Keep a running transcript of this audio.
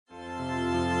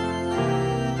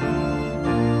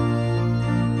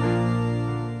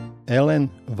Elen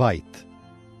Vajt.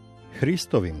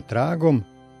 Hristovim tragom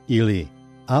ili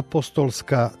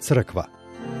apostolska crkva.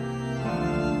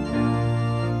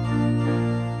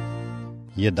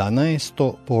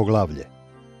 11. poglavlje.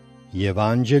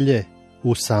 Evandjelje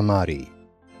u Samariji.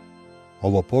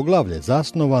 Ovo poglavlje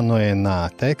zasnovano je na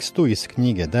tekstu iz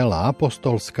knjige Dela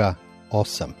apostolska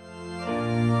 8.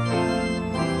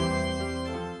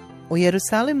 U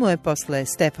Jerusalimu je posle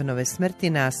Stefanove smrti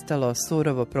nastalo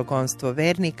surovo progonstvo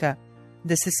vernika,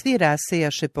 da se svi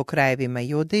rasejaše po krajevima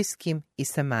judejskim i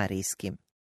samarijskim.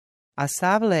 A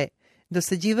Savle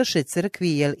dosađivaše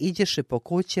crkvi, jel iđeše po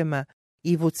kućama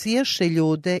i vucijaše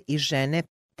ljude i žene,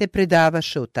 te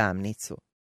predavaše u tamnicu.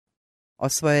 O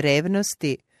svojoj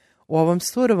revnosti u ovom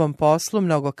surovom poslu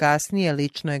mnogo kasnije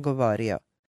lično je govorio: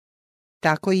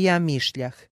 tako i ja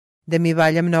mišljah, da mi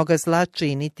valja mnoga zla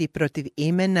činiti protiv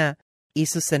imena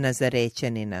Isusa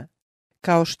Nazarećanina,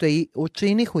 kao što i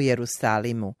učinih u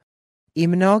Jerusalimu, i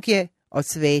mnoge od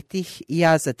svetih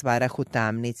ja zatvarah u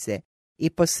tamnice, i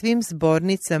po svim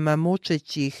zbornicama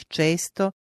mučeći ih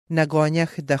često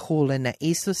nagonjah da hule na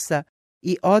Isusa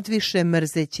i odviše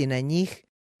mrzeći na njih,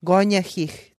 gonjah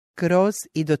ih kroz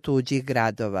i do tuđih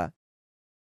gradova.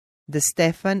 Da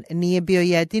Stefan nije bio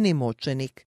jedini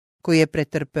mučenik koji je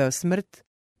pretrpeo smrt,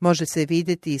 može se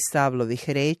vidjeti iz Savlovih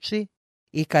reči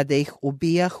i kada ih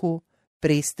ubijahu,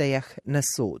 pristajah na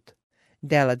sud.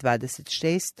 Dela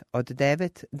 26 od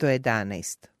 9 do 11.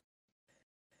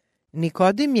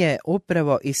 Nikodim je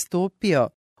upravo istupio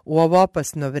u ovo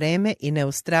opasno vreme i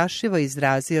neustrašivo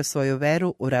izrazio svoju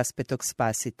veru u raspetog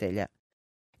Spasitelja.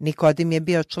 Nikodim je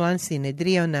bio član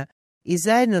Sinedriona i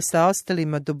zajedno sa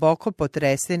ostalima duboko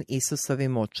potresen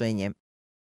Isusovim učenjem.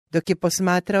 Dok je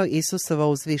posmatrao Isusova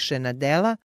uzvišena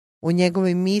dela, u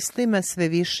njegovim mislima sve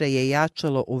više je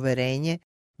jačalo uverenje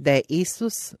da je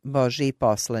Isus Božji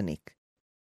poslanik.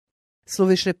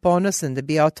 Suviše ponosan da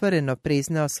bi otvoreno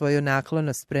priznao svoju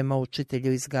naklonost prema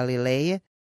učitelju iz Galileje,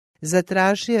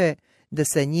 zatražio je da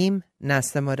sa njim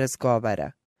nasamo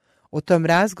razgovara. U tom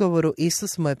razgovoru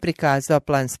Isus mu je prikazao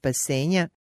plan spasenja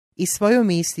i svoju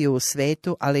misiju u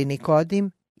svetu, ali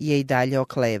Nikodim je i dalje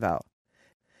oklevao.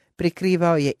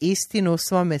 Prikrivao je istinu u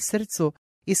svome srcu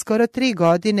i skoro 3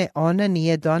 godine ona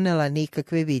nije donela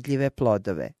nikakve vidljive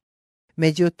plodove.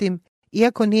 Međutim,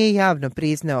 iako nije javno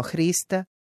priznao Hrista,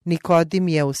 Nikodim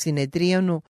je u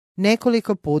Sinedrionu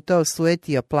nekoliko puta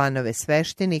osujetio planove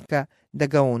sveštenika da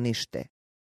ga unište.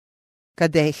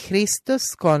 Kada je Hristos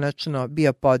konačno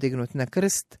bio podignut na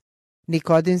krst,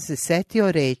 Nikodim se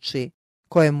setio reči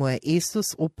koje mu je Isus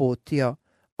uputio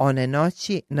one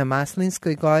noći na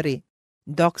Maslinskoj gori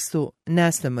dok su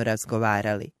nasamo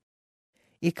razgovarali.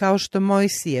 I kao što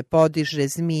Mojsije podiže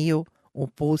zmiju u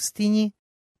pustinji,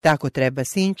 tako treba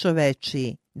Sin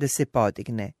čovečiji da se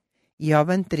podigne.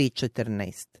 Jovan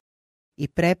 3,14. I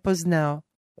prepoznao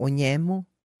u njemu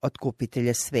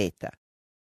otkupitelja sveta.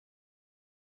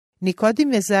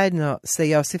 Nikodim je zajedno sa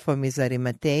Josifom iz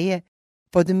Arimateje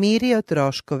podmirio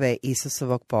troškove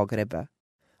Isusovog pogreba.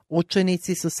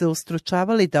 Učenici su se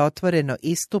ustručavali da otvoreno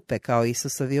istupe kao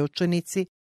Isusovi učenici,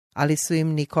 ali su im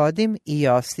Nikodim i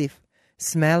Josif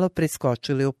smelo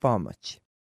priskočili u pomoć.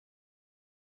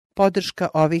 Podrška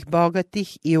ovih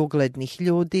bogatih i uglednih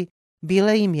ljudi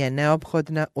bila im je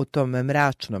neophodna u tom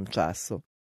mračnom času.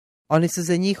 Oni su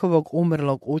za njihovog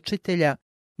umrlog učitelja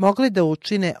mogli da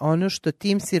učine ono što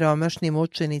tim siromašnim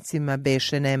učenicima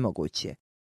beše nemoguće,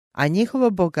 a njihovo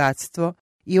bogatstvo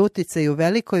i uticaj u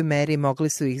velikoj meri mogli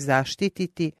su ih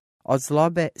zaštititi od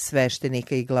zlobe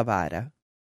sveštenika i glavara.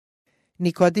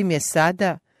 Nikodim je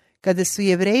sada, kada su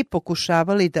Jevreji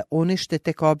pokušavali da unište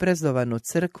tek obrazovanu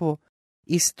crkvu,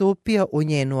 istupio u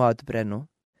njenu odbranu.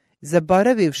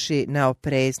 Zaboravivši na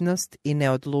opreznost i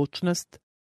neodlučnost,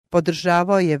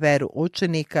 podržavao je veru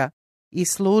učenika i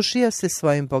služio se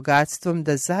svojim bogatstvom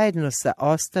da zajedno sa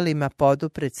ostalima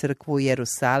podupre crkvu u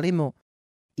Jerusalimu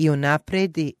i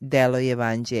unapredi delo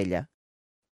Evandjelja.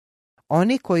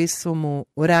 Oni koji su mu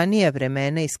u ranija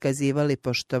vremena iskazivali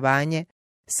poštovanje,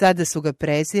 sada su ga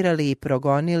prezirali i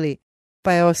progonili,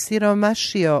 pa je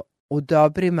osiromašio u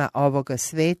dobrima ovoga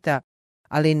sveta,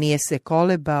 ali nije se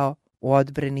kolebao u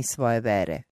odbrani svoje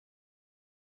vere.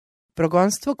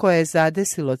 Progonstvo koje je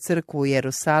zadesilo crkvu u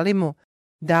Jerusalimu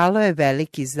dalo je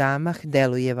veliki zamah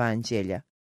delu Evandjelja.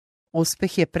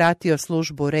 Uspeh je pratio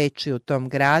službu reči u tom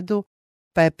gradu,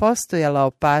 pa je postojala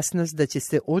opasnost da će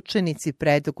se učenici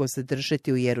predugo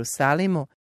zadržati u Jerusalimu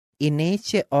i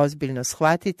neće ozbiljno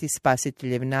shvatiti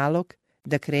Spasiteljev nalog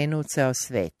da krenu u ceo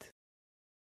svet.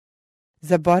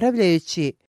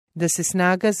 Zaboravljajući da se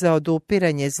snaga za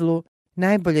odupiranje zlu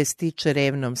najbolje stiče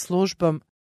revnom službom,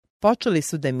 počeli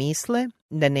su da misle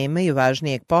da nemaju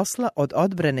važnijeg posla od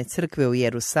odbrane crkve u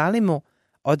Jerusalimu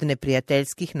od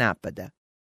neprijateljskih napada.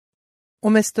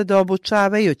 Umesto da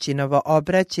obučavajući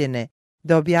novoobraćene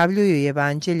da objavljuju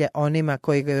Evandjelje onima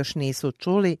koji ga još nisu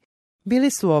čuli,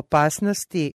 bili su u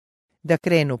opasnosti da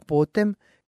krenu putem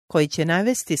koji će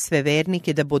navesti sve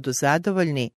vernike da budu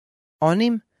zadovoljni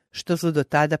onim što su do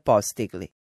tada postigli.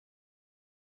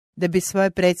 Da bi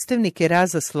svoje predstavnike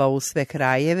razaslao u sve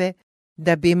krajeve,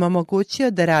 da bi im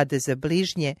omogućio da rade za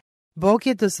bližnje, Bog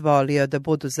je dozvolio da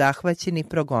budu zahvaćeni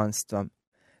progonstvom.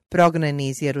 Prognani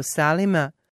iz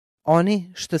Jerusalima,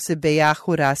 oni što se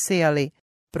bejahu rasejali,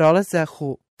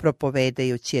 prolazahu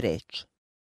propovedajući reč.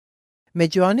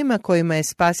 Među onima kojima je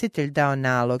Spasitelj dao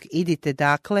nalog, idite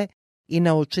dakle i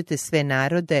naučite sve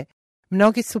narode,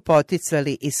 mnogi su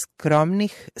poticali iz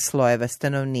skromnih slojeva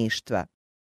stanovništva.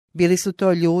 Bili su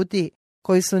to ljudi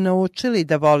koji su naučili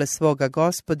da vole svoga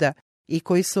Gospoda i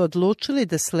koji su odlučili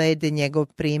da slede njegov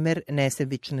primer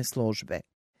nesebične službe.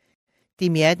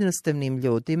 Tim jednostavnim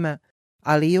ljudima,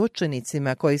 ali i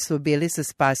učenicima koji su bili sa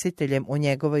Spasiteljem u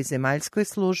njegovoj zemaljskoj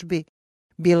službi,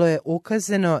 bilo je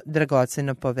ukazano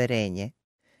dragoceno poverenje.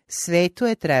 Svetu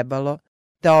je trebalo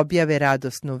da objave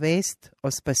radosnu vest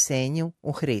o spasenju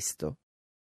u Hristu.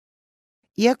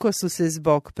 Iako su se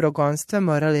zbog progonstva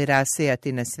morali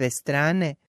rasejati na sve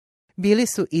strane, bili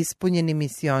su ispunjeni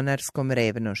misionarskom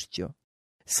revnošću.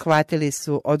 Shvatili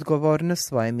su odgovornost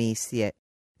svoje misije.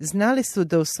 Znali su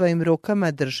da u svojim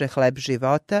rukama drže hleb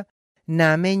života,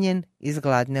 namenjen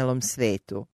izgladnelom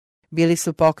svetu. Bili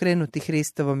su pokrenuti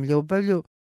Hristovom ljubavlju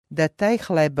da taj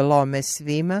hleb lome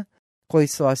svima koji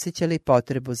su osjećali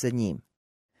potrebu za njim.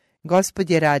 Gospod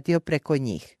je radio preko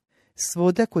njih.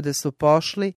 Svuda kuda su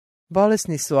pošli,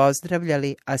 bolesni su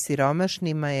ozdravljali, a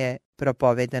siromašnima je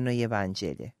propovedano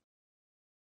Evandjelje.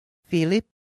 Filip,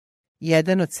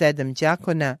 jedan od 7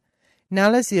 đakona,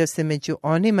 nalazio se među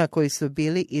onima koji su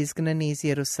bili izgnani iz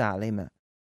Jerusalima.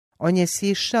 On je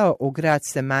sišao u grad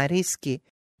Samarijski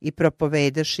i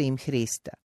propovedaše im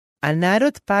Hrista. A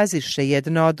narod paziše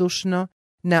jednodušno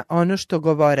na ono što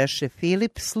govoraše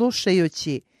Filip,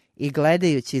 slušajući i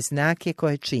gledajući znake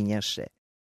koje činjaše.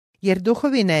 Jer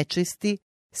duhovi nečisti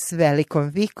s velikom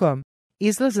vikom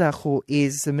izlazahu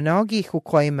iz mnogih u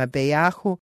kojima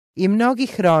bejahu i mnogi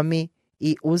hromi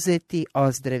i uzeti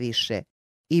ozdraviše.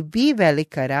 I bi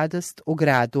velika radost u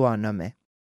gradu onome.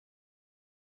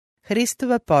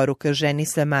 Hristova poruka ženi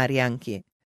Samarijanki,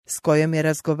 s kojom je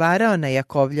razgovarao na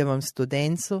Jakovljevom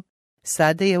studencu,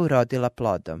 sada je urodila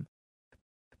plodom.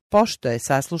 Pošto je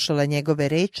saslušala njegove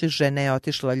reči, žena je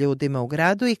otišla ljudima u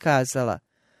gradu i kazala: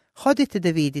 hodite da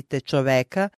vidite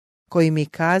čoveka koji mi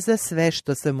kaza sve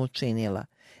što sam učinila,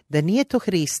 da nije to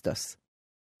Hristos.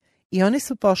 I oni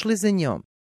su pošli za njom,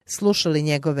 slušali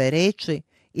njegove reči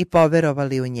i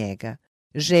poverovali u njega.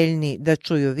 Željni da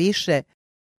čuju više,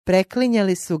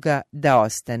 preklinjali su ga da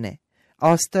ostane.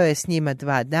 Ostao je s njima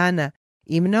 2 dana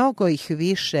i mnogo ih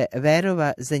više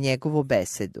verova za njegovu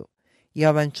besedu.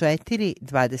 Jovan 4,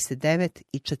 29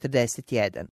 i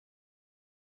 41.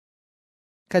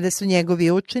 Kada su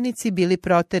njegovi učenici bili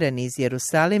proterani iz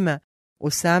Jerusalima, u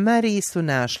Samariji su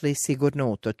našli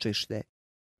sigurno utočište.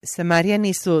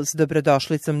 Samarijani su s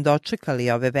dobrodošlicom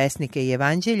dočekali ove vesnike i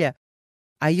Evandjelja,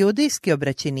 a judejski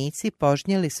obraćenici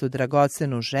požnjeli su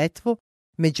dragocenu žetvu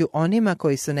među onima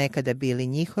koji su nekada bili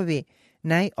njihovi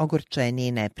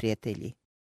najogorčeniji neprijatelji.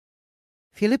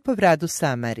 Filipov rad u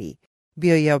Samariji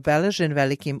bio je obeležen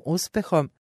velikim uspehom,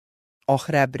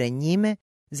 ohrabren njime,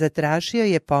 zatražio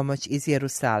je pomoć iz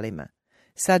Jerusalima.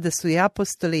 Sada su i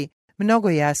apostoli mnogo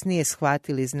jasnije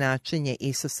shvatili značenje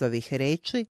Isusovih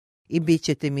reči i bit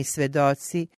ćete mi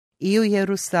svedoci i u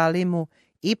Jerusalimu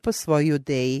i po svoj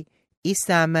Judeji i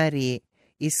Samariji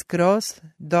i skroz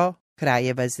do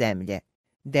krajeva zemlje.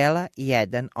 Dela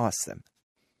 1.8.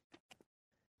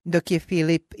 Dok je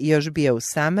Filip još bio u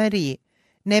Samariji,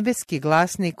 nebeski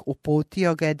glasnik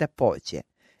uputio ga je da pođe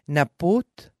na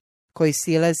put koji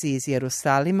silazi iz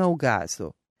Jerusalima u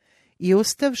Gazu. I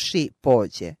ustavši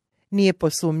pođe, nije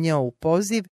posumnjao u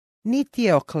poziv, niti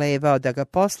je oklevao da ga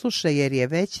posluša, jer je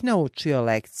već naučio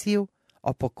lekciju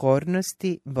o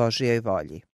pokornosti Božjoj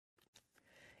volji.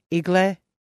 I gle,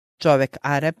 čovek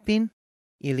Arapin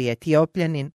ili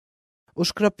Etiopljanin,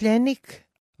 uškropljenik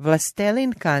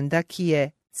vlastelin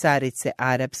Kandakije, carice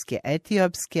arapske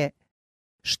etiopske,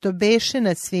 što beše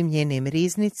nad svim njenim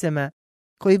riznicama,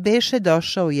 koji beše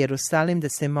došao u Jerusalim da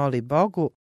se moli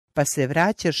Bogu, pa se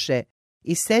vraćaše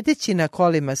i sedeći na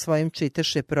kolima svojim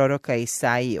čitaše proroka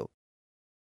Isaiju.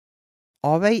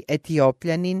 Ovaj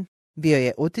Etiopljanin bio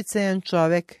je uticajan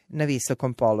čovek na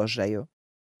visokom položaju.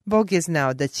 Bog je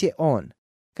znao da će on,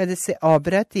 kada se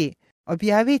obrati,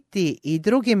 objaviti i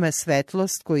drugima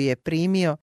svetlost koju je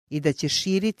primio i da će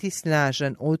širiti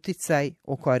snažan uticaj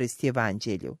u korist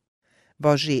Evanđelju.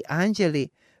 Božji anđeli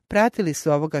pratili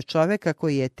su ovoga čoveka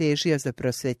koji je težio za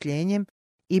prosvetljenjem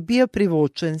i bio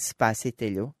privučen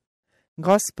Spasitelju.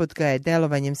 Gospod ga je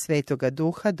delovanjem Svetoga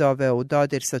Duha doveo u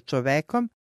dodir sa čovekom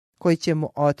koji će mu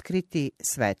otkriti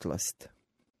svetlost.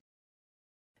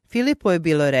 Filipu je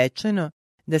bilo rečeno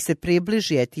da se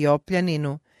približi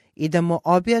Etiopljaninu i da mu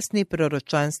objasni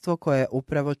proročanstvo koje je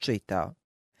upravo čitao.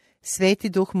 Sveti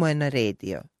Duh mu je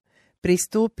naredio: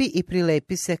 pristupi i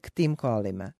prilepi se k tim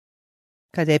kolima.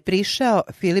 Kada je prišao,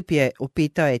 Filip je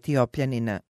upitao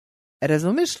Etiopljanina: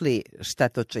 razumeš li šta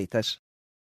to čitaš?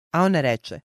 A ona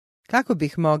reče: kako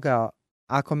bih mogao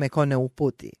ako me ko ne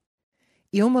uputi?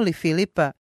 I umoli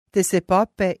Filipa, te se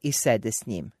pope i sede s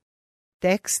njim.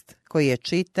 Tekst koji je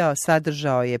čitao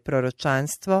sadržao je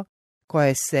proročanstvo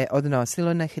koje se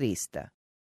odnosilo na Hrista.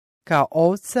 Kao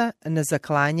ovca na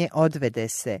zaklanje odvede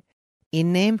se i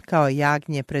nem kao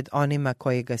jagnje pred onima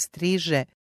koji ga striže,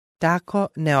 tako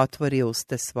ne otvori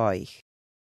usta svojih.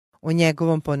 U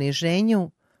njegovom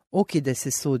poniženju ukide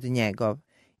se sud njegov,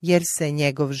 jer se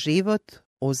njegov život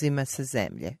uzima sa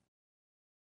zemlje.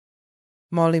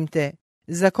 Molim te,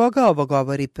 za koga ovo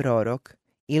govori prorok,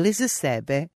 ili za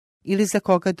sebe, ili za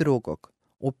koga drugog?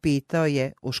 Upitao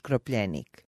je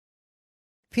uškropljenik.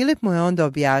 Filip mu je onda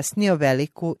objasnio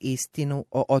veliku istinu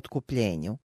o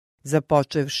otkupljenju,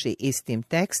 započevši istim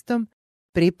tekstom,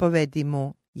 pripovedi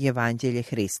mu Evandjelje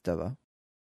Hristovo.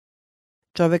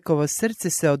 Čovekovo srce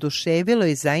se oduševilo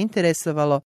i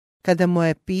zainteresovalo kada mu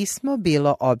je pismo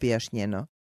bilo objašnjeno.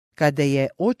 Kada je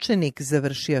učenik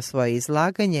završio svoje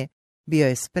izlaganje, bio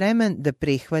je spreman da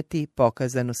prihvati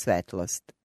pokazanu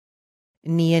svetlost.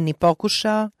 Nije ni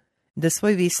pokušao da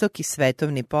svoj visoki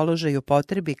svetovni položaj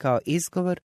upotrebi kao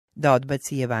izgovor da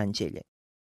odbaci Evanđelje.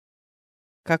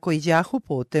 Kako iđahu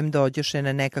putem, dođoše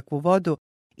na nekakvu vodu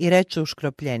i reče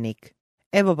uškropljenik: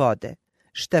 evo vode,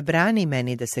 šta brani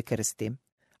meni da se krstim?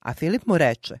 A Filip mu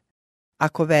reče: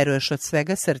 ako veruješ od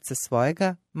svega srca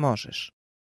svojega, možeš.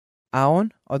 A on,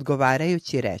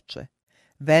 odgovarajući, reče: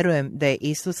 verujem da je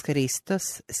Isus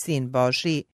Hristos, Sin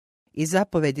Božiji, i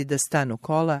zapovedi da stanu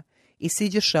kola, i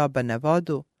siđoše oba na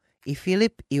vodu, i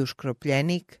Filip i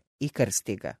uškropljenik, i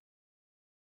krsti ga.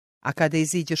 A kada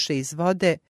iziđoše iz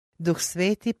vode, Duh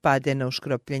Sveti pade na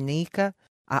uškropljenika,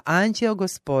 a anđeo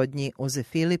Gospodnji uze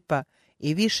Filipa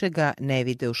i više ga ne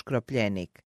vide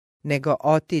uškropljenik, nego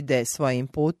otide svojim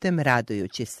putem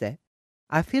radujući se.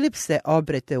 A Filip se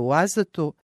obrete u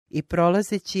Azotu i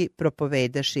prolazeći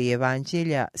propovedaše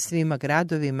Evanđelja svima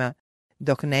gradovima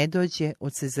dok ne dođe u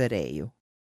Cezareju.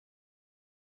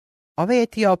 Ovaj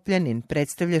Etiopljanin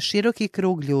predstavlja široki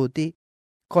krug ljudi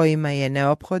kojima je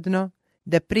neophodno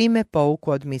da prime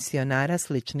pouku od misionara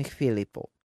sličnih Filipu.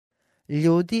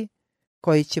 Ljudi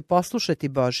koji će poslušati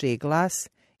Božji glas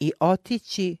i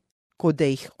otići kuda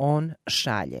ih on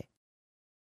šalje.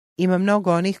 Ima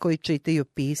mnogo onih koji čitaju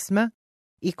pisma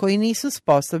i koji nisu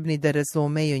sposobni da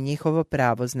razumeju njihovo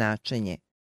pravo značenje.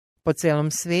 Po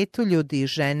celom svetu ljudi i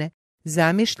žene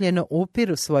zamišljeno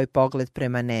upiru svoj pogled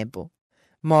prema nebu.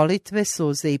 Molitve,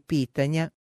 suze i pitanja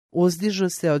uzdižu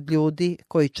se od ljudi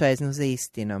koji čeznu za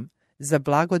istinom, za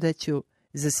blagodaću,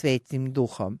 za Svetim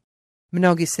Duhom.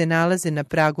 Mnogi se nalaze na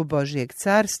pragu Božjeg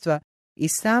carstva i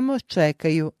samo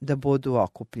čekaju da budu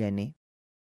okupljeni.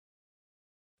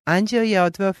 Anđeo je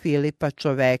odveo Filipa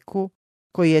čoveku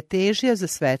koji je težio za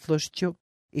svetlošću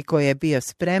i koji je bio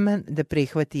spreman da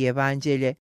prihvati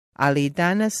Evanđelje, ali i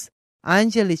danas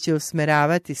anđeli će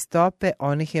usmeravati stope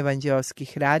onih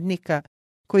evanđelskih radnika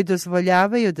koji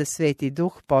dozvoljavaju da Sveti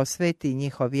Duh posveti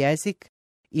njihov jezik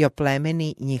i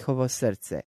oplemeni njihovo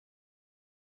srce.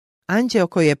 Anđeo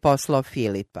koji je poslao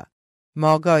Filipa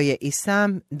mogao je i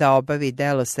sam da obavi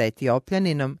delo sa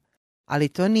Etiopljaninom, ali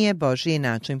to nije Božji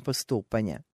način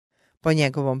postupanja. Po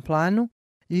njegovom planu,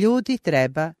 ljudi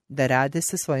treba da rade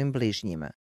sa svojim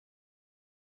bližnjima.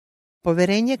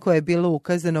 Poverenje koje je bilo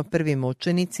ukazano prvim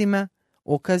učenicima,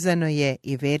 ukazano je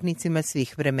i vernicima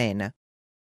svih vremena.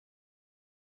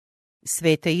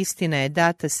 Sveta istina je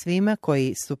data svima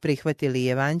koji su prihvatili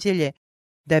Evanđelje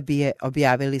da bi je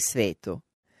objavili svetu.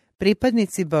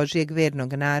 Pripadnici Božjeg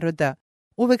vernog naroda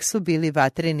uvek su bili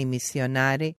vatreni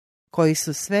misionari koji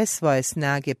su sve svoje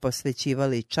snage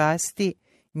posvećivali časti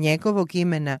njegovog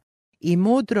imena i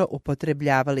mudro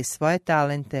upotrebljavali svoje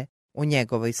talente u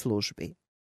njegovoj službi.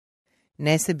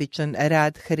 Nesebičan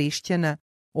rad hrišćana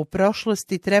u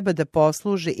prošlosti treba da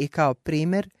posluži i kao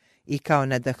primer i kao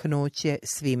nadahnuće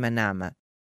svima nama.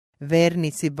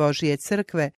 Vernici Božje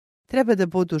crkve treba da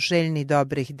budu željni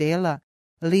dobrih dela,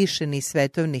 lišeni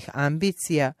svetovnih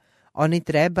ambicija, oni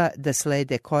treba da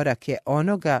slede korake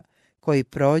onoga koji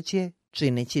prođe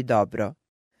čineći dobro.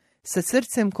 Sa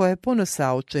srcem koje je puno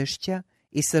saučešća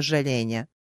i sažaljenja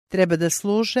treba da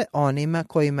služe onima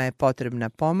kojima je potrebna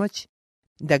pomoć,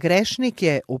 da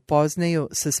grešnike upoznaju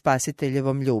sa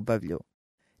Spasiteljevom ljubavlju.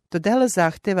 To delo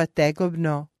zahteva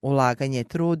tegobno ulaganje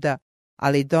truda,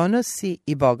 ali donosi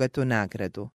i bogatu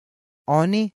nagradu.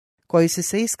 Oni koji se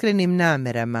sa iskrenim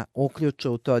namerama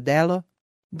uključu u to delo,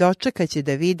 dočekaće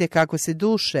da vide kako se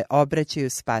duše obraćaju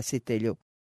Spasitelju,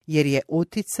 jer je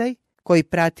uticaj koji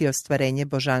prati ostvarenje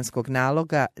božanskog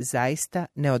naloga zaista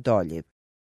neodoljiv.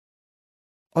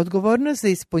 Odgovornost za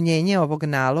ispunjenje ovog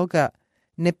naloga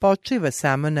ne počiva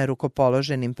samo na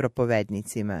rukopoloženim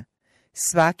propovednicima.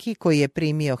 Svaki koji je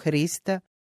primio Hrista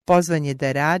pozvan je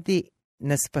da radi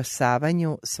na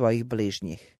spasavanju svojih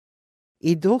bližnjih.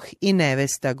 I duh i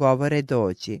nevesta govore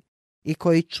dođi, i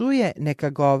koji čuje neka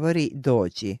govori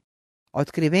dođi.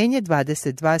 Otkrivenje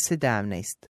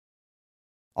 22:17.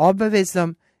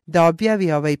 Obavezom da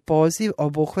objavi ovaj poziv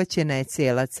obuhvaćena je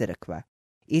cijela crkva.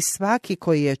 I svaki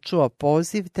koji je čuo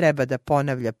poziv treba da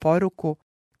ponavlja poruku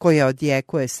koja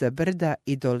odjekuje sa brda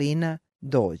i dolina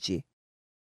dođi.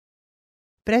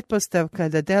 Pretpostavka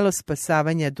da delo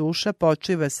spasavanja duša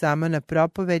počiva samo na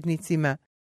propovednicima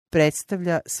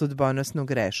predstavlja sudbonosnu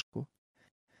grešku.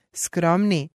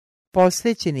 Skromni,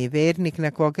 posvećeni vernik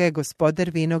na koga je gospodar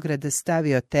vinograda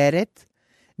stavio teret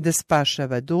da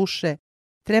spašava duše,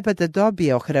 treba da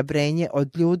dobije ohrabrenje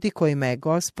od ljudi kojima je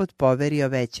Gospod poverio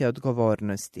veće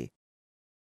odgovornosti.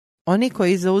 Oni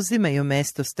koji zauzimaju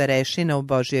mesto starešina u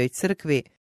Božjoj crkvi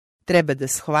treba da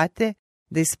shvate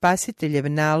da je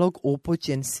Spasiteljev nalog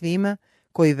upućen svima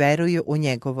koji veruju u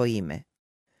njegovo ime.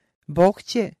 Bog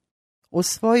će u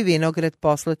svoj vinograd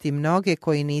poslati mnoge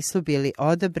koji nisu bili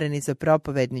odabrani za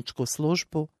propovedničku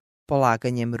službu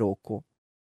polaganjem ruku.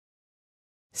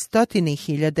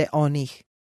 100.000 onih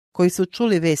koji su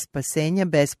čuli vest spasenja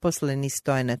besposleni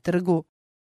stoje na trgu,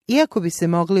 iako bi se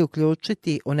mogli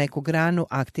uključiti u neku granu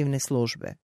aktivne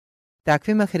službe.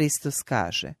 Takvima Hristos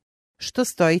kaže: što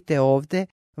stojite ovde,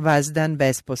 vas dan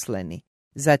besposleni?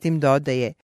 Zatim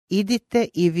dodaje: idite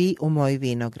i vi u moj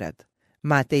vinograd.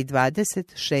 Matej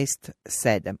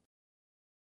 26:7.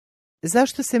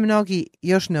 Zašto se mnogi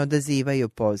još ne odazivaju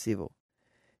pozivu?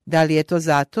 Da li je to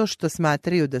zato što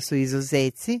smatraju da su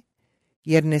izuzeci,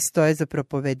 jer ne stoje za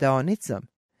propovedaonicom?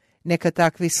 Neka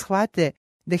takvi shvate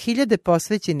da 1000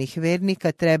 posvećenih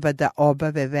vernika treba da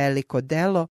obave veliko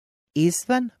delo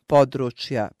izvan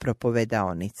područja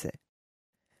propovedaonice.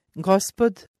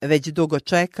 Gospod već dugo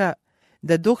čeka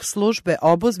da duh službe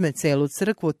obuzme celu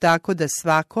crkvu tako da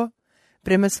svako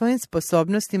prema svojim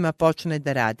sposobnostima počne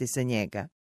da radi za njega.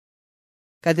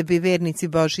 Kada bi vernici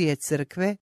Božije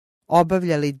crkve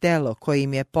obavljali delo koje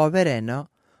im je povereno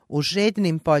u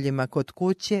žednim poljima kod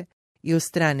kuće i u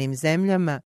stranim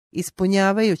zemljama,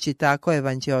 ispunjavajući tako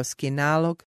evanđeoski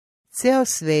nalog, ceo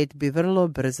svet bi vrlo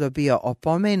brzo bio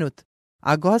opomenut,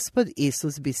 a Gospod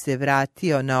Isus bi se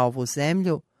vratio na ovu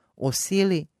zemlju u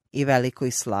sili i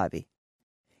velikoj slavi.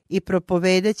 I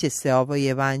propovedaće se ovo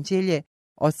Evandjelje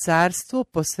o carstvu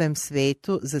po svem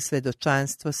svetu za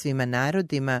svedočanstvo svima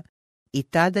narodima i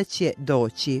tada će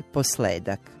doći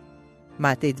posledak.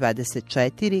 Matej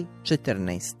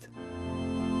 24:14.